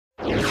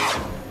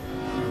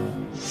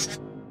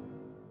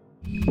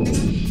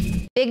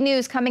Big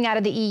news coming out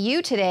of the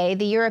EU today.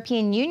 The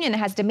European Union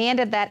has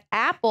demanded that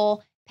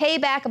Apple pay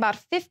back about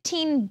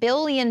 $15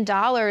 billion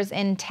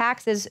in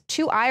taxes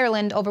to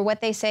Ireland over what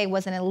they say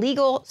was an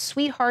illegal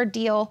sweetheart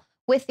deal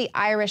with the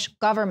Irish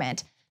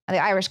government. Now,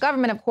 the Irish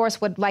government, of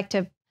course, would like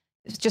to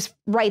just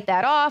write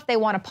that off. They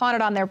want to pawn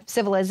it on their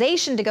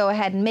civilization to go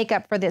ahead and make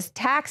up for this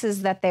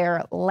taxes that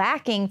they're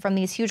lacking from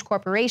these huge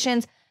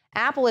corporations.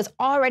 Apple is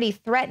already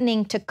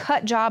threatening to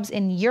cut jobs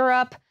in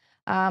Europe.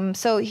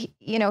 So,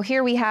 you know,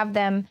 here we have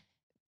them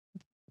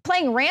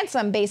playing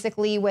ransom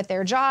basically with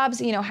their jobs.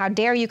 You know, how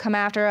dare you come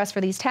after us for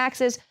these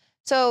taxes?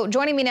 So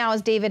joining me now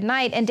is David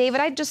Knight. And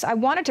David, I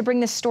wanted to bring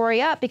this story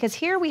up because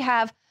here we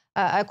have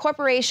a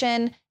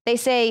corporation. They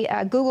say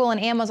Google and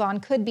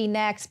Amazon could be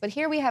next, but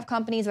here we have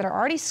companies that are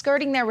already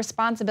skirting their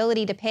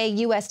responsibility to pay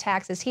U.S.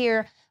 taxes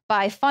here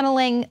by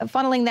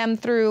funneling them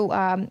through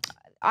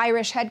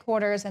Irish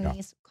headquarters in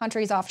these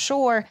countries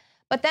offshore.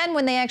 But then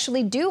when they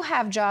actually do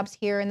have jobs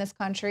here in this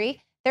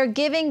country, they're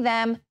giving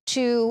them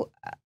to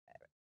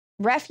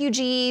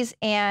refugees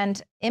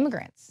and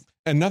immigrants.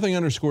 And nothing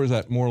underscores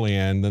that more,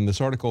 Leanne, than this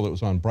article that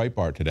was on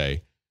Breitbart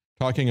today,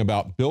 talking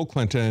about Bill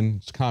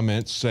Clinton's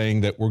comments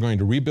saying that we're going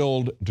to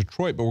rebuild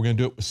Detroit, but we're going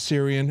to do it with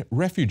Syrian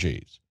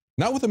refugees,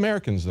 not with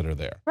Americans that are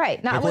there. Right.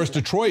 Of course,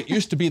 Detroit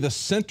used to be the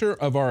center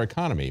of our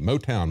economy,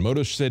 Motown,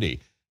 Motor City.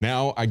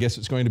 Now, I guess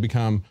it's going to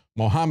become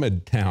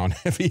Mohammed-Town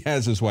if he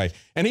has his way.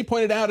 And he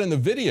pointed out in the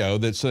video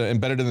that's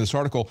embedded in this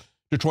article,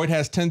 Detroit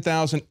has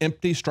 10,000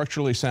 empty,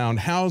 structurally sound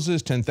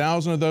houses,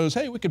 10,000 of those.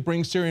 Hey, we could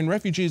bring Syrian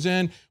refugees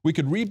in. We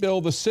could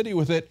rebuild the city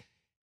with it.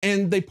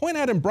 And they point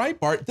out in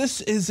Breitbart,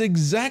 this is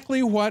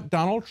exactly what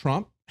Donald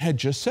Trump had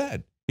just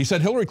said. He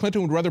said Hillary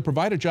Clinton would rather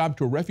provide a job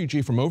to a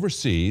refugee from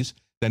overseas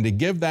than to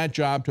give that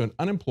job to an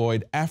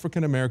unemployed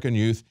African-American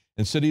youth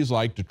in cities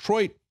like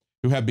Detroit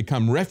who have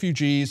become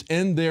refugees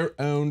in their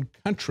own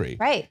country.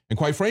 Right. And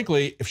quite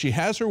frankly, if she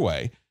has her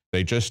way,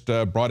 they just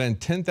brought in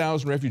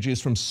 10,000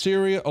 refugees from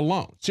Syria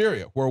alone.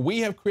 Syria, where we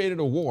have created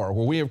a war,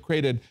 where we have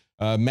created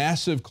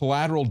massive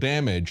collateral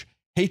damage,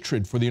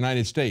 hatred for the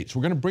United States.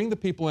 We're going to bring the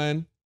people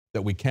in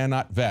that we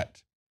cannot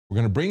vet. We're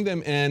going to bring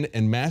them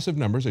in massive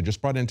numbers. They just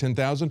brought in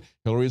 10,000.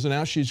 Hillary has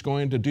announced she's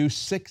going to do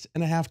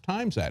 6.5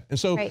 times that. And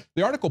so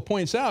the article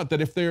points out that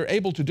if they're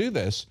able to do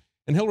this,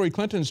 in Hillary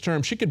Clinton's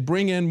terms, she could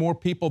bring in more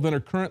people than are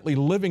currently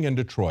living in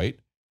Detroit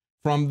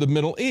from the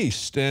Middle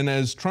East. And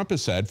as Trump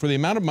has said, for the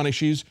amount of money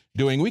she's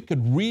doing, we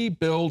could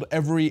rebuild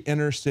every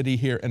inner city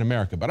here in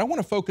America. But I want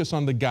to focus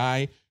on the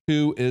guy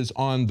who is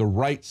on the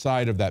right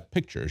side of that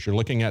picture. As you're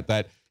looking at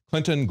that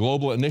Clinton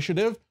Global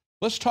Initiative,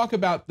 let's talk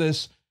about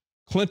this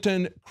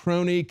Clinton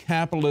crony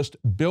capitalist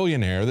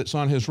billionaire that's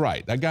on his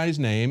right. That guy's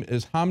name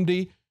is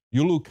Hamdi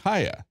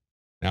Ulukaya.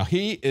 Now,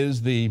 he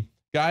is the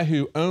guy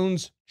who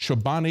owns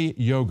Chobani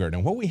Yogurt.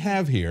 And what we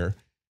have here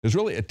is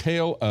really a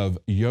tale of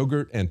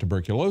yogurt and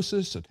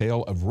tuberculosis, a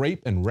tale of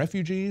rape and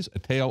refugees, a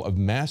tale of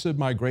massive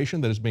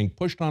migration that is being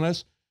pushed on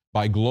us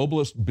by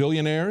globalist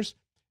billionaires,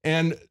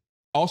 and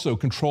also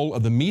control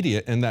of the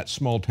media in that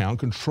small town,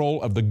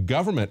 control of the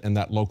government in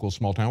that local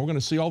small town. We're going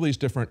to see all these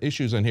different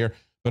issues in here.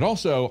 But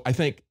also, I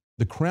think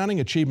the crowning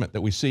achievement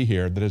that we see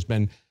here that has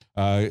been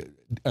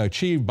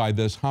achieved by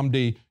this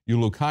Hamdi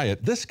Ulukaya,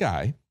 this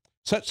guy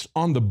sits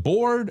on the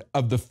board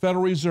of the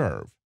Federal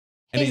Reserve.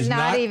 And he's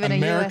not even an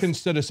American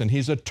citizen.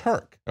 He's a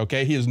Turk,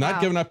 okay? He has not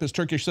given up his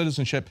Turkish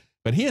citizenship,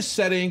 but he is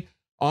sitting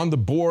on the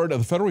board of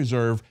the Federal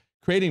Reserve,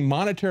 creating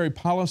monetary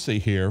policy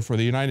here for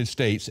the United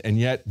States, and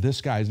yet this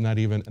guy is not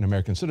even an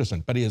American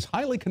citizen, but he is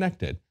highly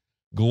connected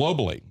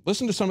globally.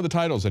 Listen to some of the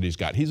titles that he's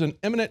got. He's an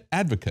eminent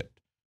advocate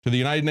to the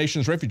United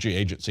Nations Refugee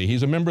Agency.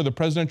 He's a member of the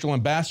Presidential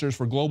Ambassadors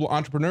for Global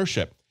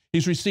Entrepreneurship.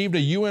 He's received a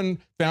UN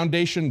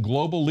Foundation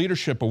Global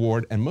Leadership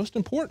Award, and most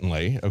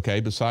importantly, okay,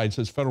 besides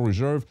his Federal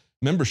Reserve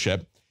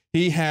membership,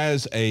 he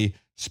has a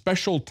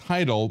special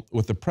title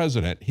with the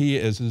president. He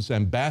is his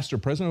ambassador,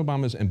 President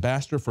Obama's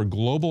ambassador for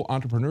global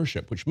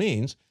entrepreneurship, which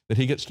means that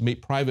he gets to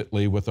meet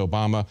privately with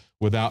Obama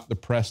without the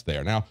press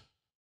there. Now,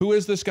 who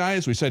is this guy?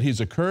 As we said,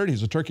 he's a Kurd.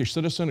 He's a Turkish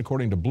citizen.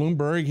 According to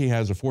Bloomberg, he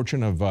has a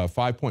fortune of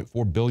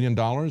 $5.4 billion.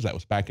 That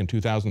was back in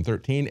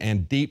 2013,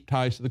 and deep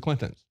ties to the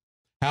Clintons.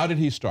 How did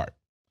he start?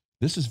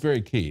 This is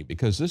very key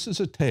because this is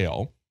a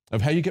tale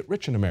of how you get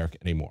rich in America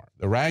anymore.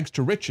 The rags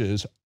to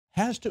riches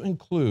has to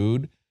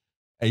include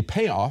a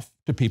payoff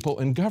to people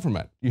in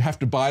government. You have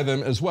to buy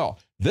them as well.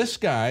 This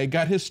guy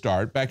got his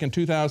start back in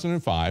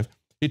 2005.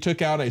 He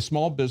took out a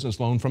small business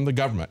loan from the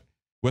government.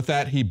 With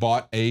that, he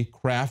bought a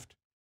craft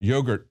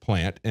yogurt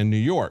plant in New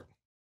York.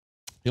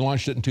 He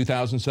launched it in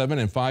 2007.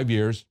 In 5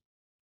 years,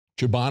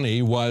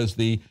 Chobani was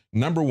the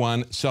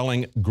 #1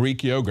 selling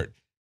Greek yogurt.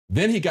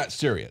 Then he got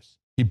serious.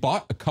 He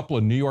bought a couple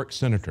of New York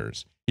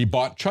senators. He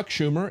bought Chuck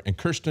Schumer and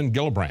Kirsten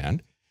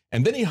Gillibrand.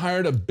 And then he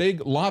hired a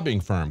big lobbying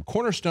firm,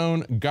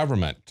 Cornerstone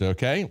Government,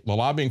 okay? The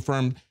lobbying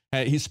firm,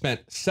 he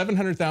spent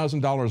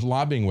 $700,000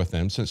 lobbying with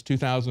them since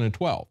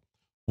 2012.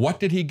 What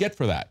did he get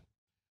for that?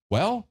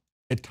 Well,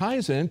 it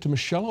ties into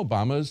Michelle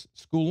Obama's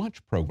school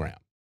lunch program.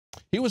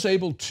 He was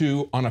able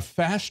to, on a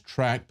fast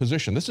track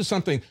position, this is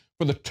something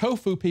for the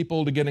tofu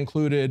people to get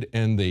included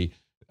in the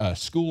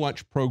school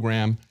lunch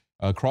program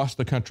across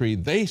the country.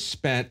 They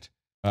spent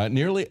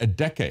nearly a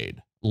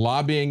decade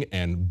lobbying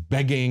and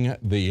begging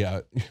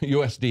the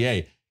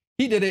USDA.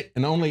 He did it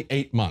in only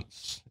 8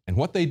 months. And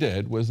what they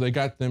did was they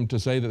got them to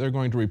say that they're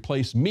going to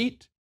replace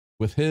meat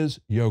with his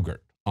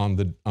yogurt on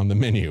the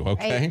menu,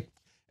 okay? Right.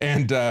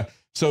 And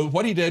so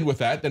what he did with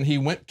that, then he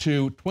went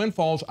to Twin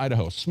Falls,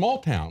 Idaho, small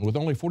town with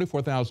only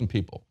 44,000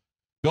 people,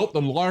 built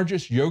the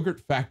largest yogurt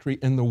factory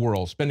in the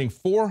world, spending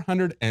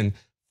 $450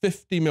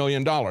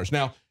 million.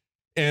 Now,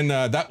 and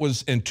that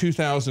was in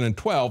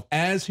 2012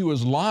 as he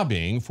was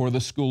lobbying for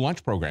the school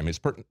lunch program. He's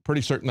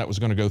pretty certain that was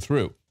going to go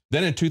through.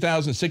 Then in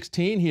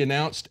 2016, he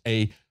announced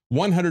a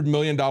 $100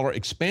 million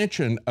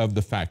expansion of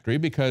the factory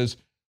because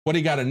what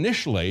he got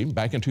initially,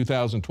 back in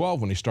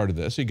 2012 when he started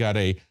this, he got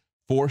a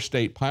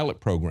 4-state pilot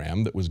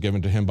program that was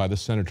given to him by the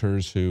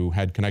senators who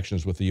had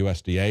connections with the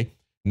USDA.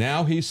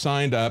 Now he's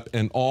signed up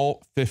in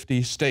all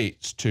 50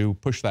 states to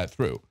push that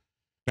through.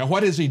 Now,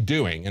 what is he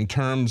doing in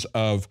terms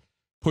of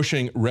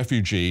pushing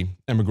refugee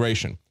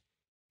immigration?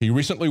 He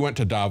recently went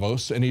to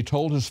Davos and he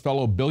told his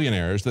fellow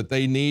billionaires that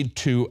they need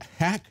to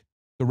hack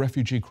the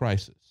refugee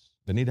crisis.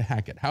 They need to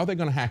hack it. How are they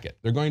going to hack it?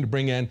 They're going to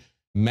bring in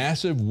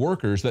massive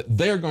workers that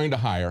they're going to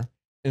hire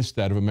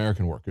instead of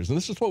American workers. And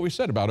this is what we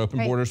said about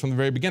open borders from the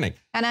very beginning.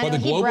 And I know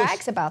he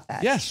brags about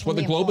that. Yes, what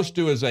the globalists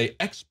do is they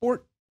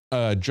export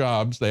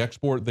jobs, they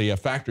export the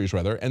factories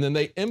rather, and then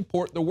they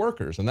import the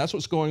workers. And that's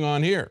what's going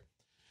on here.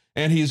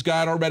 And he's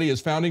got already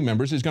his founding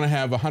members. He's going to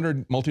have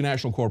 100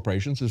 multinational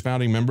corporations. His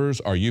founding members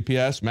are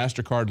UPS,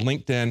 MasterCard,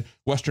 LinkedIn,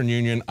 Western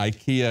Union,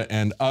 IKEA,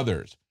 and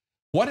others.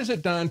 What has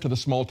it done to the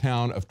small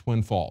town of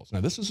Twin Falls?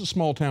 Now, this is a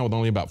small town with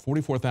only about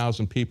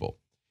 44,000 people.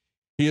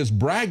 He is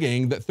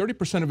bragging that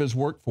 30% of his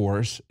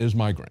workforce is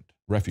migrant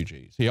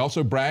refugees. He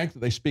also bragged that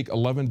they speak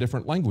 11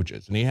 different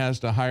languages, and he has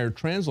to hire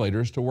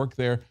translators to work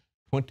there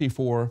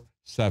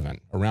 24/7,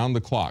 around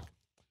the clock.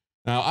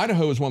 Now,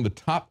 Idaho is one of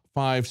the top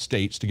 5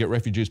 states to get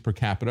refugees per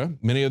capita.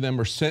 Many of them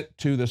are sent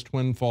to this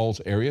Twin Falls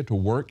area to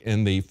work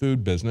in the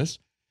food business.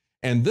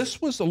 And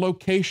this was the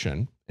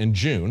location in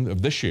June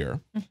of this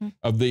year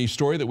of the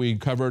story that we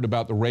covered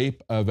about the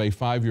rape of a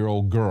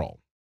 5-year-old girl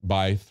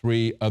by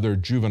 3 other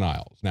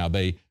juveniles. Now,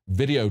 they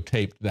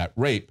videotaped that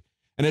rape.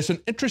 And it's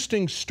an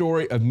interesting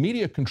story of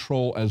media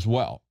control as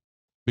well,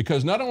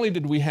 because not only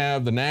did we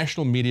have the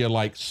national media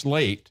like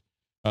Slate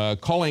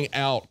calling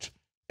out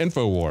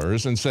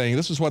InfoWars and saying,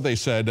 this is what they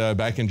said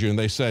back in June.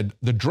 They said,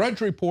 the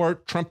Drudge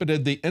Report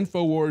trumpeted the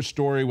InfoWars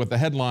story with the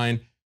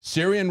headline,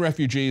 Syrian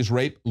refugees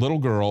rape little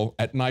girl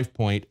at knife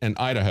point in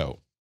Idaho.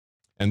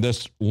 And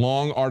this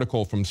long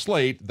article from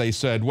Slate, they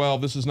said, well,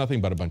 this is nothing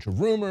but a bunch of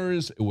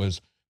rumors. It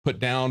was put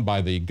down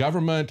by the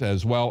government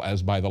as well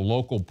as by the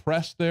local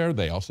press there.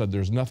 They all said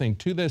there's nothing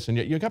to this. And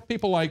yet you got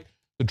people like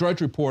the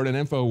Drudge Report and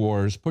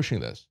InfoWars pushing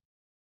this.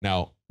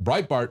 Now,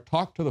 Breitbart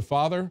talked to the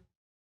father.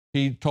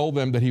 He told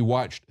them that he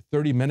watched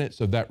 30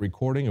 minutes of that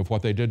recording of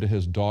what they did to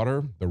his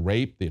daughter, the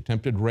rape, the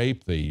attempted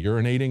rape, the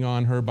urinating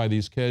on her by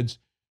these kids,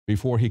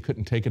 before he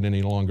couldn't take it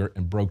any longer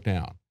and broke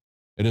down.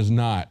 It is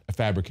not a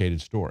fabricated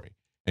story.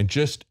 And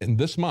just in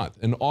this month,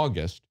 in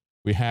August,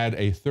 we had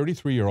a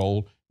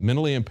 33-year-old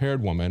mentally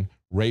impaired woman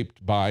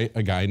raped by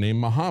a guy named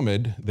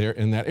Mohammed there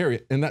in that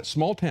area, in that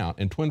small town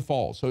in Twin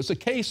Falls. So it's a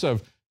case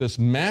of this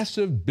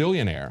massive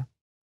billionaire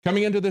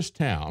coming into this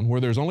town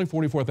where there's only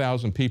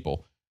 44,000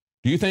 people.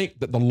 Do you think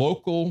that the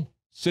local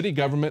city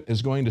government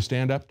is going to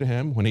stand up to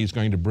him when he's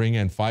going to bring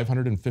in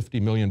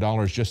 $550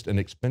 million just in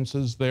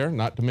expenses there,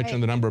 not to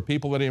mention the number of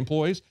people that he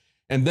employs?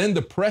 And then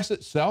the press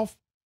itself,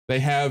 they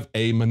have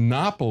a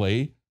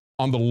monopoly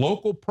on the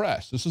local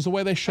press. This is the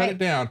way they shut it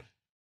down.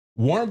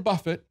 Warren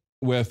Buffett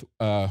with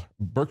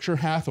Berkshire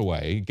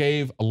Hathaway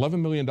gave $11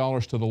 million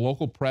to the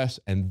local press,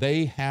 and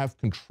they have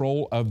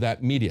control of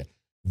that media.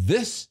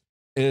 This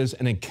is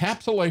an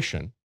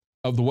encapsulation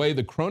of the way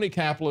the crony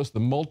capitalists, the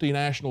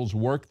multinationals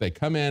work. They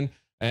come in,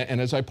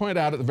 and as I pointed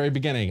out at the very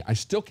beginning, I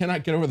still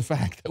cannot get over the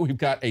fact that we've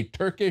got a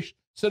Turkish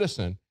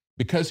citizen,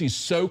 because he's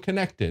so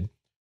connected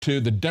to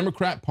the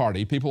Democrat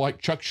Party, people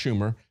like Chuck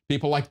Schumer,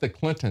 people like the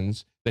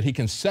Clintons, that he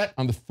can set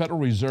on the Federal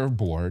Reserve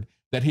Board,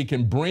 that he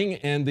can bring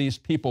in these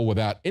people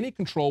without any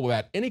control,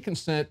 without any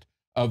consent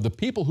of the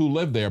people who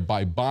live there,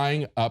 by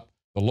buying up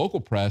the local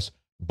press,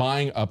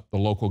 buying up the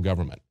local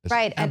government. It's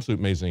an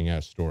absolute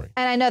amazing story.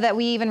 And I know that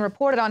we even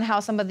reported on how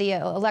some of the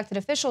elected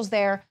officials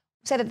there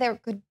said that they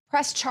could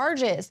press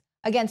charges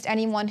against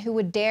anyone who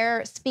would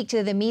dare speak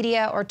to the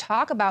media or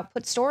talk about,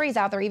 put stories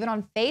out there, even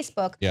on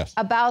Facebook,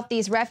 about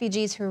these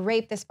refugees who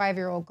raped this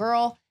 5-year-old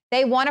girl.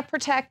 They want to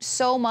protect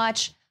so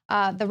much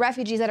the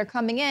refugees that are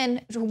coming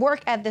in to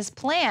work at this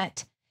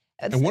plant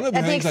at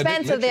the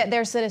expense of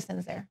their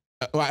citizens there.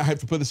 I have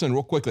to put this in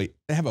real quickly.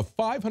 They have a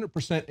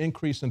 500%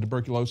 increase in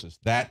tuberculosis.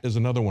 That is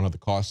another one of the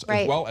costs,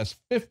 as well as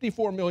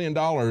 $54 million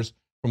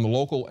from the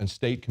local and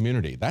state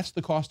community. That's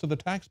the cost of the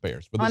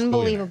taxpayers for this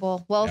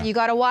Unbelievable. Well, you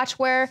got to watch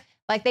where,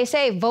 like they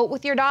say, vote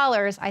with your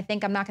dollars. I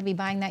think I'm not going to be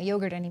buying that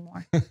yogurt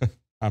anymore.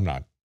 I'm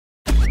not.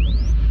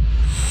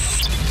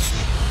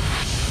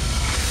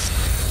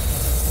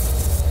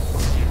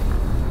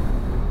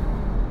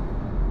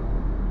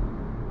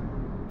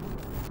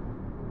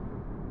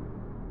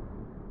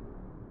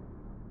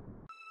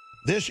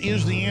 This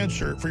is the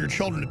answer for your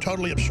children to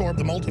totally absorb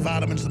the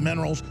multivitamins, the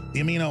minerals,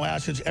 the amino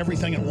acids,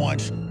 everything at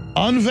once.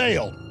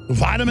 Unveiled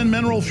Vitamin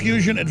Mineral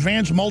Fusion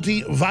Advanced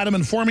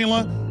Multivitamin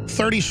Formula,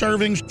 30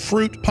 servings,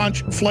 fruit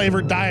punch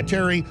flavored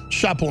dietary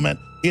supplement.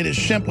 It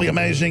is simply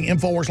amazing.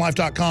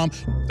 InfoWarsLife.com.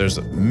 There's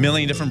a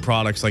million different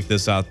products like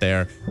this out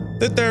there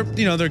that they're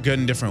good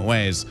in different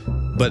ways.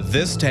 But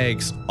this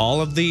takes all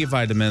of the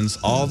vitamins,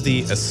 all of the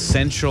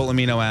essential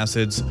amino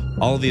acids,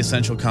 all of the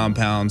essential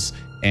compounds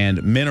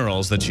and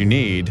minerals that you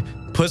need,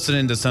 puts it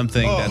into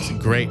something that's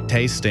great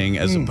tasting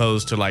as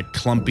opposed to like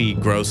clumpy,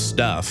 gross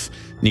stuff.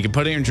 And you can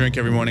put it in your drink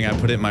every morning. I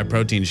put it in my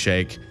protein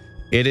shake.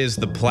 It is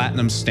the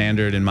platinum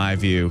standard, in my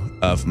view,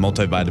 of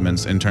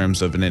multivitamins in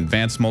terms of an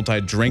advanced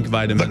multi-drink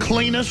vitamin. The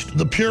cleanest,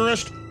 the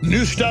purest,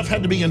 new stuff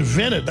had to be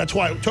invented. That's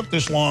why it took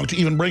this long to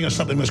even bring us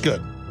something this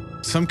good.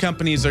 Some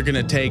companies are going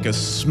to take a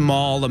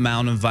small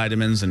amount of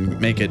vitamins and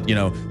make it,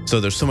 so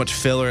there's so much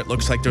filler, it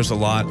looks like there's a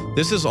lot.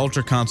 This is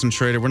ultra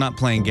concentrated. We're not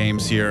playing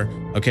games here.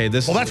 Okay,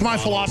 well, that's my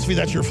philosophy.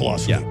 That's your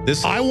philosophy. Yeah,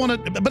 I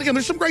want to, but again,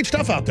 there's some great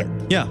stuff out there.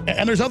 Yeah,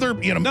 and there's other,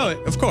 No,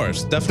 of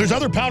course, definitely. There's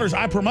other powders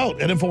I promote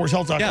at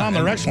InfoWarsHealth.com. Yeah,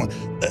 they're excellent.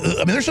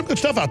 I mean, there's some good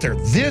stuff out there.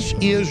 This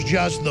is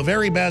just the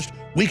very best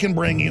we can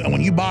bring you, and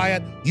when you buy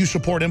it, you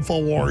support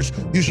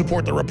InfoWars, you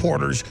support the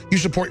reporters, you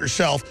support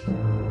yourself.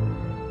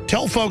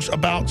 Tell folks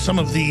about some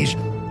of these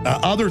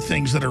other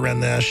things that are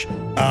in this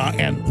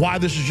and why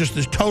this is just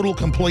this total,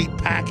 complete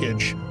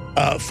package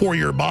for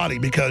your body.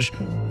 Because,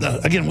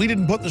 again, we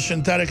didn't put the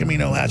synthetic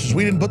amino acids.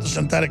 We didn't put the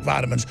synthetic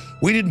vitamins.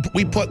 We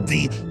put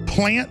the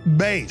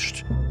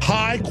plant-based,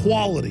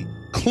 high-quality,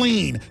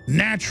 clean,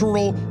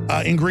 natural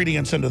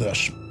ingredients into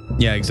this.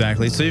 Yeah,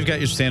 exactly. So you've got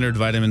your standard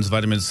vitamins,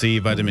 vitamin C,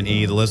 vitamin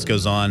E, the list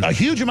goes on. A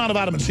huge amount of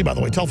vitamin C, by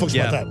the way. Tell folks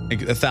about that.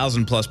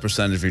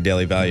 1,000+% of your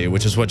daily value,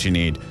 which is what you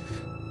need.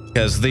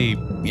 Because the,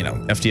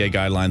 FDA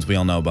guidelines, we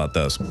all know about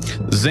those.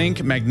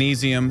 Zinc,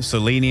 magnesium,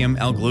 selenium,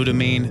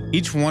 L-glutamine.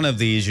 Each one of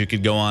these, you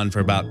could go on for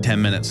about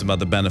 10 minutes about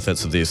the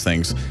benefits of these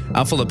things.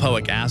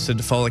 Alpha-lipoic acid,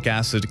 folic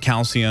acid,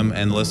 calcium,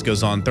 and the list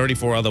goes on.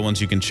 34 other ones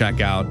you can check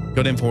out.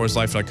 Go to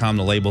InfoWarsLife.com.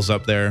 The label's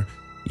up there.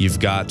 You've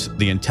got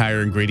the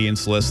entire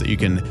ingredients list that you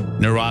can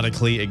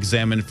neurotically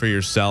examine for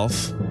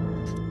yourself.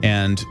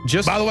 And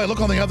just... By the way, look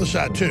on the other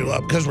side, too,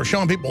 because we're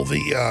showing people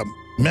the...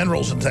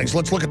 minerals and things.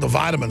 Let's look at the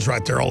vitamins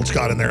right there. All it's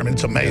got in there. I mean,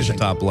 it's amazing.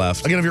 Top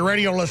left. Again, if you're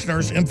radio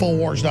listeners,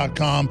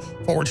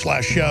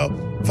 InfoWars.com/show.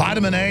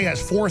 Vitamin A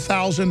has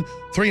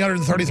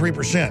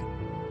 4,333%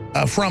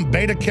 from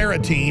beta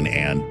carotene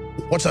and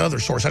what's that other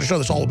source? I just know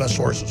that's all the best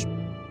sources.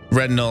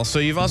 Retinol. So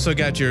you've also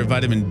got your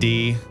vitamin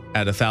D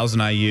at 1,000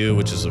 IU,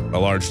 which is a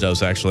large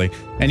dose, actually.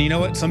 And you know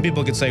what? Some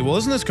people could say, well,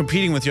 isn't this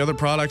competing with your other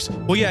products?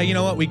 Well, yeah, you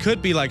know what? We could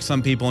be like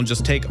some people and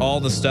just take all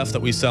the stuff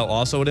that we sell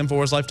also at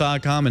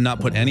InfoWarsLife.com and not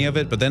put any of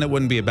it, but then it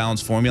wouldn't be a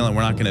balanced formula, and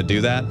we're not going to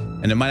do that.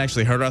 And it might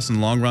actually hurt us in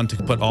the long run to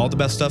put all the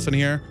best stuff in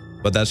here,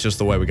 but that's just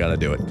the way we got to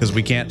do it, because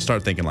we can't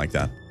start thinking like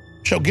that.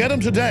 So get them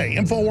today,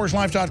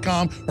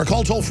 InfoWarsLife.com, or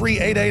call toll-free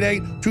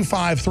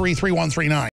 888-253-3139.